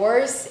make it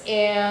worse.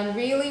 And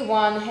really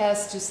one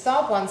has to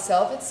stop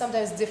oneself. It's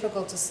sometimes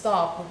difficult to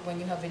stop when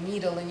you have a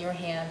needle in your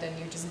hand and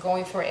you're just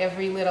going for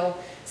every little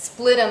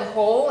split and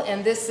hole.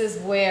 And this is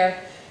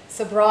where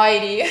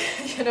sobriety,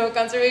 you know,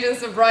 conservation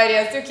sobriety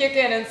has to kick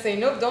in and say,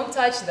 nope, don't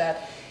touch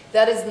that.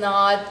 That is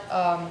not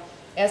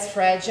as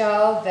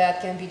fragile.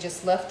 That can be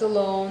just left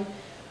alone.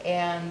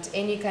 And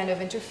any kind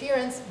of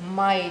interference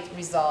might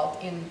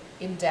result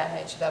in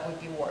damage that would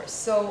be worse.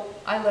 So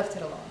I left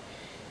it alone.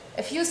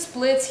 A few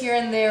splits here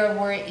and there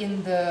were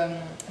in the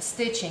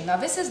stitching. Now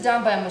this is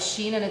done by a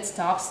machine and it's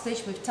top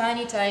stitch with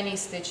tiny, tiny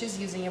stitches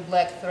using a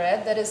black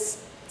thread that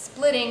is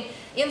splitting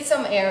in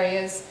some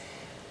areas.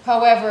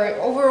 However,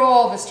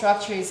 overall the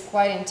structure is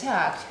quite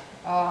intact.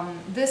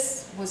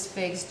 This was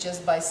fixed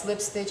just by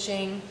slip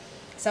stitching,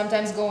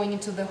 sometimes going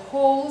into the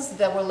holes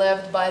that were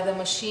left by the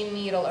machine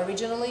needle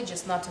originally,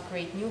 just not to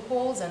create new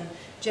holes, and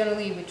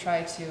generally we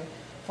try to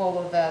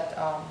follow that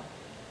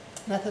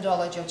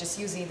methodology of just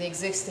using the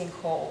existing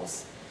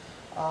holes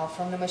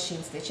from the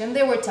machine stitch. And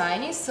they were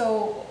tiny,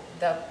 so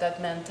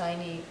that meant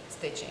tiny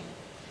stitching.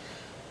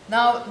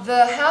 Now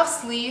the half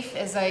sleeve,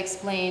 as I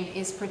explained,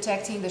 is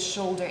protecting the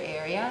shoulder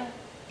area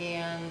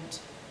and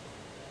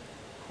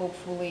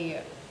hopefully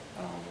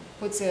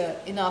puts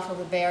enough of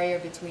a barrier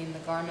between the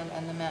garment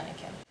and the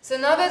mannequin. So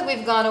now that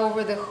we've gone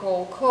over the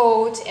whole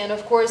coat, and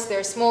of course there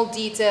are small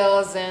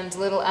details and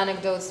little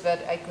anecdotes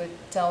that I could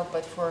tell,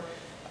 but for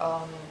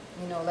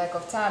you know, lack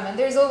of time, and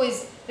there's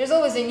always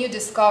a new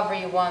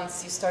discovery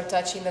once you start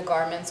touching the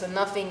garment, so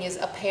nothing is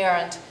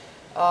apparent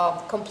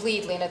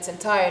completely in its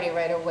entirety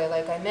right away.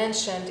 Like I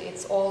mentioned,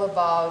 it's all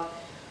about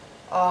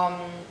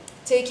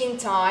taking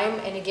time,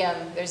 and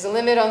again, there's a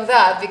limit on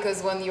that,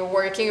 because when you're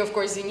working, of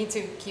course, you need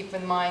to keep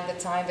in mind the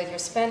time that you're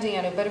spending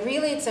on it, but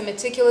really it's a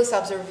meticulous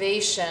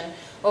observation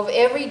of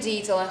every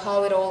detail and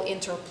how it all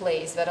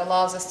interplays that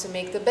allows us to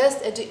make the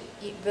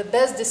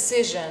best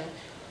decision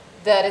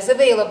that is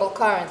available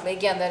currently.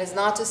 Again, that is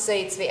not to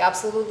say it's the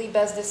absolutely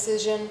best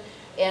decision,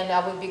 and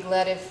I would be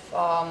glad if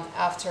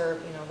after,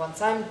 you know,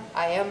 once I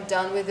am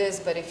done with this,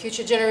 but if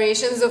future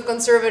generations of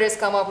conservators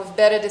come up with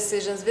better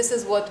decisions, this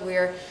is what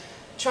we're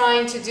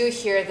trying to do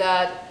here,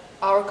 that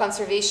our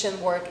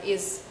conservation work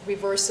is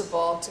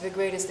reversible to the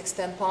greatest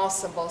extent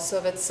possible,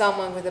 so that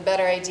someone with a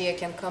better idea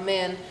can come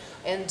in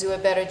and do a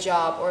better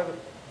job,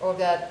 or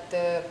that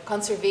the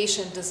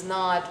conservation does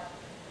not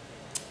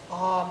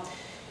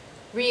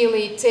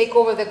really take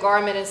over the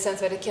garment in the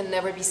sense that it can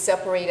never be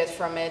separated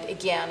from it.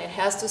 Again, it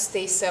has to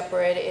stay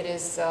separate. It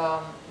is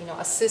you know,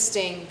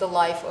 assisting the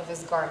life of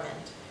this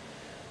garment.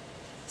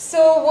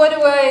 So what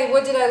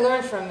did I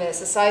learn from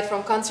this? Aside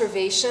from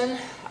conservation,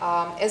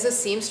 as a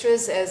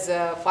seamstress, as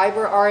a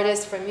fiber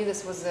artist, for me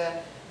this was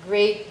a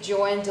great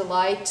joy and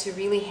delight to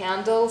really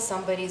handle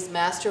somebody's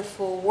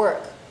masterful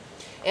work.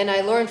 And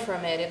I learned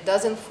from it. It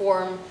doesn't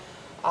form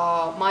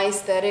my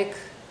aesthetic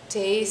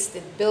taste.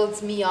 It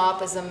builds me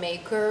up as a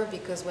maker,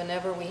 because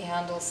whenever we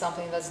handle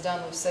something that's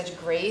done with such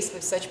grace,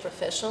 with such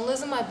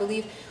professionalism, I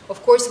believe,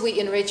 of course, we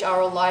enrich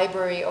our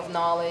library of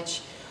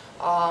knowledge.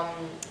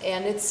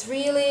 And it's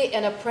really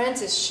an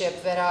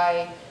apprenticeship that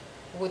I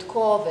would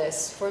call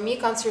this. For me,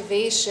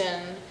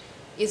 conservation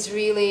is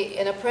really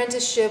an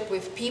apprenticeship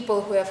with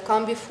people who have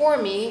come before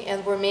me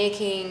and were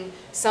making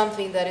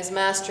something that is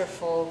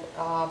masterful,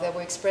 that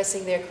were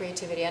expressing their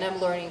creativity, and I'm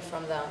learning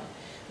from them.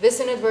 This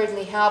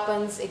inadvertently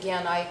happens.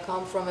 Again, I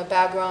come from a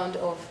background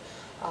of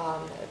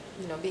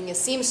you know, being a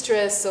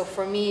seamstress, so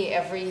for me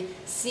every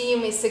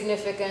seam is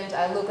significant.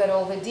 I look at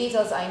all the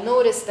details, I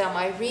notice them,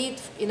 I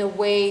read in a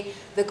way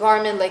the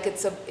garment like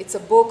it's a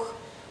book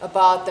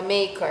about the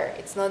maker.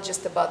 It's not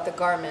just about the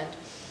garment.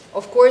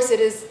 Of course, it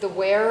is the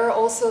wearer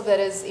also that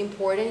is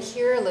important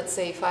here. Let's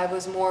say if I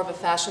was more of a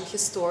fashion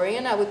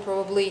historian, I would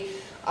probably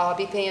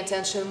be paying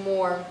attention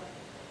more,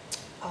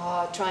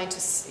 trying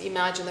to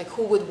imagine like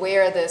who would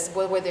wear this,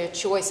 what were their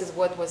choices,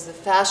 what was the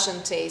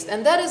fashion taste,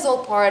 and that is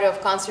all part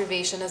of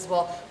conservation as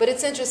well. But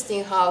it's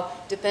interesting how,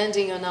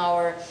 depending on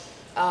our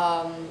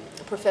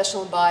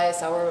professional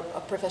bias, our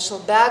professional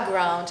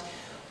background,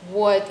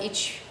 what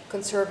each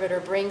conservator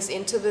brings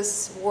into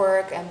this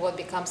work and what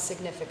becomes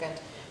significant.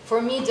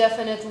 For me,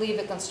 definitely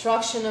the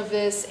construction of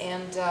this,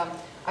 and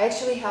I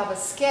actually have a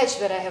sketch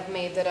that I have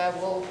made that I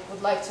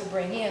would like to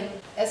bring in.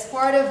 As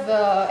part of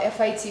the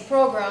FIT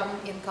program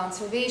in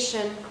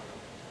conservation,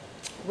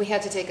 we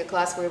had to take a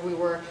class where we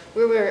were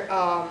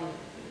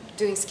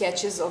doing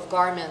sketches of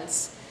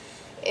garments.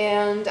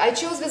 And I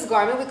chose this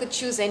garment. We could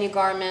choose any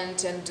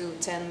garment and do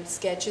 10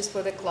 sketches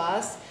for the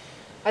class.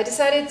 I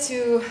decided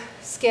to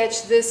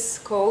sketch this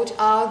coat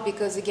out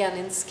because, again,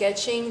 in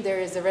sketching there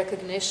is a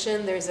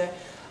recognition, there's a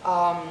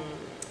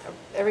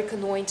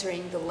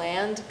reconnoitering the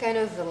land, kind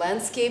of the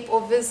landscape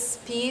of this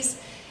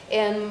piece,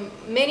 and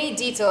many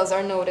details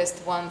are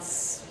noticed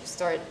once you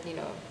start, you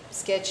know,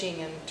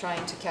 sketching and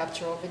trying to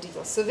capture all the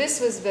details. So this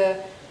was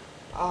the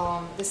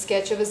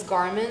sketch of his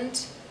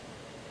garment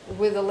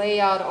with a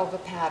layout of a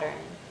pattern.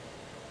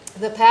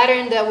 The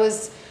pattern that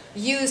was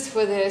used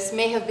for this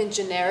may have been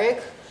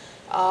generic.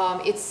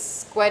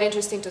 It's quite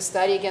interesting to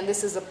study. Again,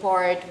 this is a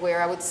part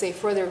where I would say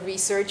further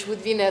research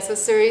would be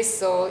necessary.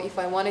 So if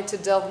I wanted to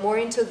delve more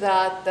into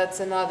that, that's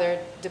another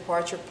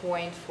departure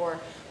point for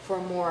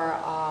more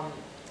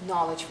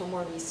knowledge, for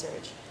more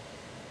research.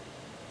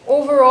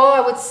 Overall,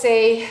 I would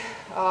say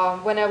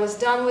when I was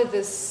done with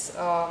this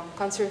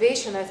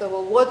conservation, I thought,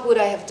 well, what would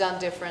I have done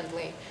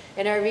differently?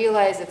 And I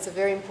realized it's a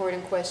very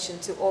important question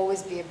to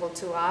always be able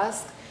to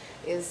ask,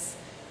 is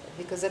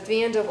because at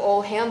the end of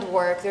all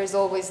handwork, there's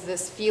always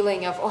this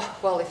feeling of, oh,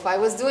 well, if I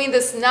was doing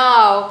this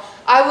now,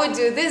 I would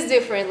do this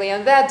differently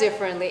and that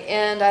differently.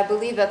 And I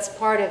believe that's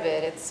part of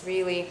it. It's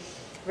really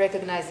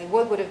recognizing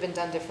what would have been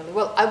done differently.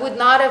 Well, I would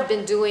not have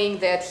been doing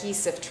the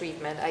adhesive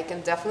treatment. I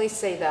can definitely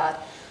say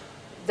that.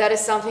 That is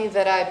something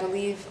that I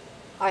believe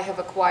I have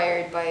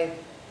acquired by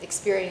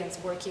experience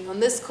working on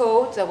this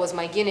coat. That was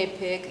my guinea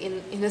pig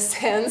in a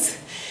sense.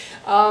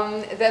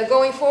 That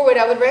going forward,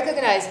 I would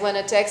recognize when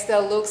a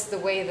textile looks the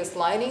way this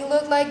lining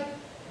looked like,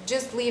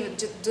 just leave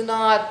it, do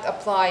not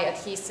apply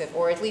adhesive,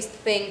 or at least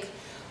think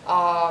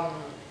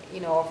you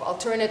know, of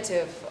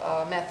alternative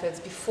methods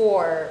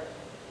before,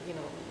 you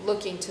know,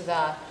 looking to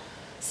that.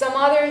 Some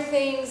other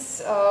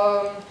things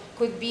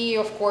could be,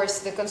 of course,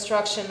 the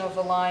construction of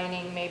the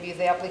lining, maybe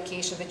the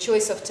application, the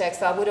choice of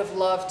textile. I would have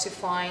loved to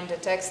find a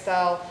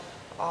textile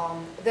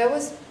that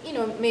was, you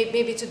know,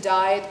 maybe to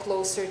dye it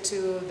closer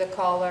to the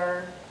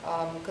color,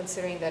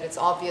 considering that it's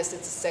obvious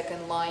it's a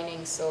second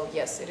lining. So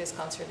yes, it is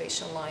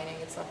conservation lining.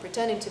 It's not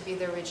pretending to be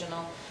the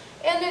original.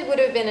 And it would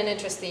have been an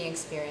interesting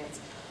experience.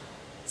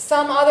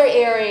 Some other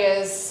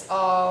areas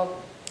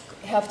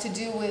have to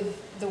do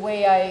with the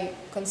way I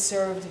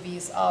conserved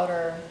these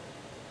outer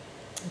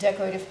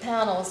decorative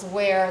panels,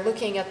 where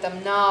looking at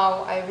them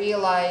now, I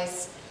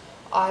realize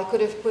I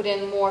could have put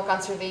in more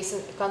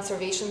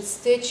conservation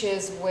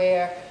stitches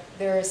where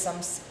there are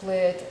some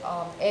split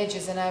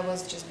edges, and I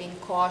was just being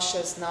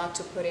cautious not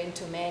to put in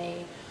too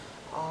many,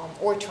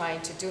 or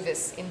trying to do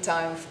this in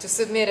time to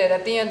submit it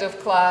at the end of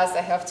class,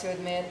 I have to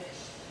admit.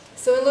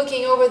 So in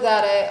looking over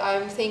that,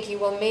 I'm thinking,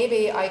 well,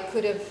 maybe I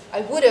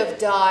would have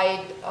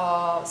dyed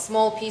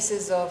small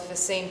pieces of the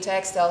same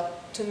textile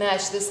to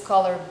match this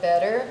color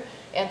better,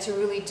 and to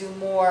really do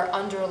more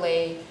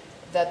underlay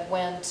that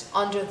went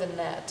under the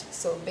net.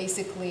 So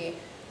basically,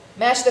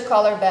 match the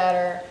color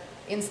better.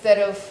 Instead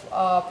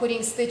of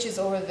putting stitches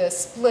over the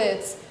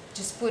splits,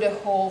 just put a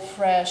whole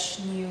fresh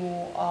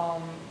new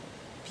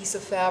piece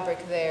of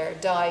fabric there,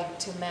 dyed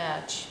to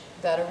match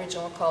that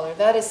original color.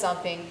 That is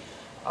something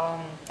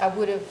I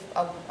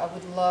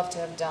would love to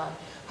have done.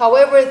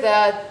 However,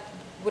 that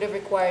would have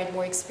required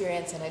more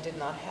experience, and I did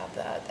not have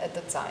that at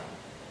the time.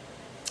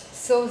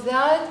 So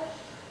that,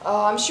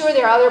 I'm sure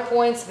there are other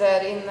points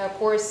that in the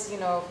course, you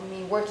know,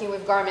 me working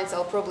with garments,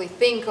 I'll probably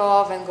think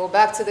of and go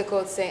back to the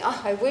code saying,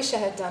 ah, I wish I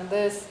had done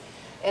this.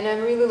 And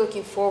I'm really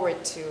looking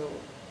forward to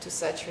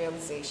such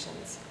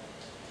realizations.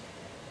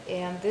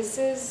 And this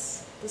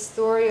is the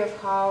story of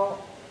how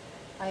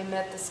I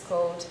met this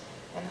coat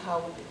and how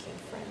we became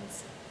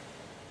friends.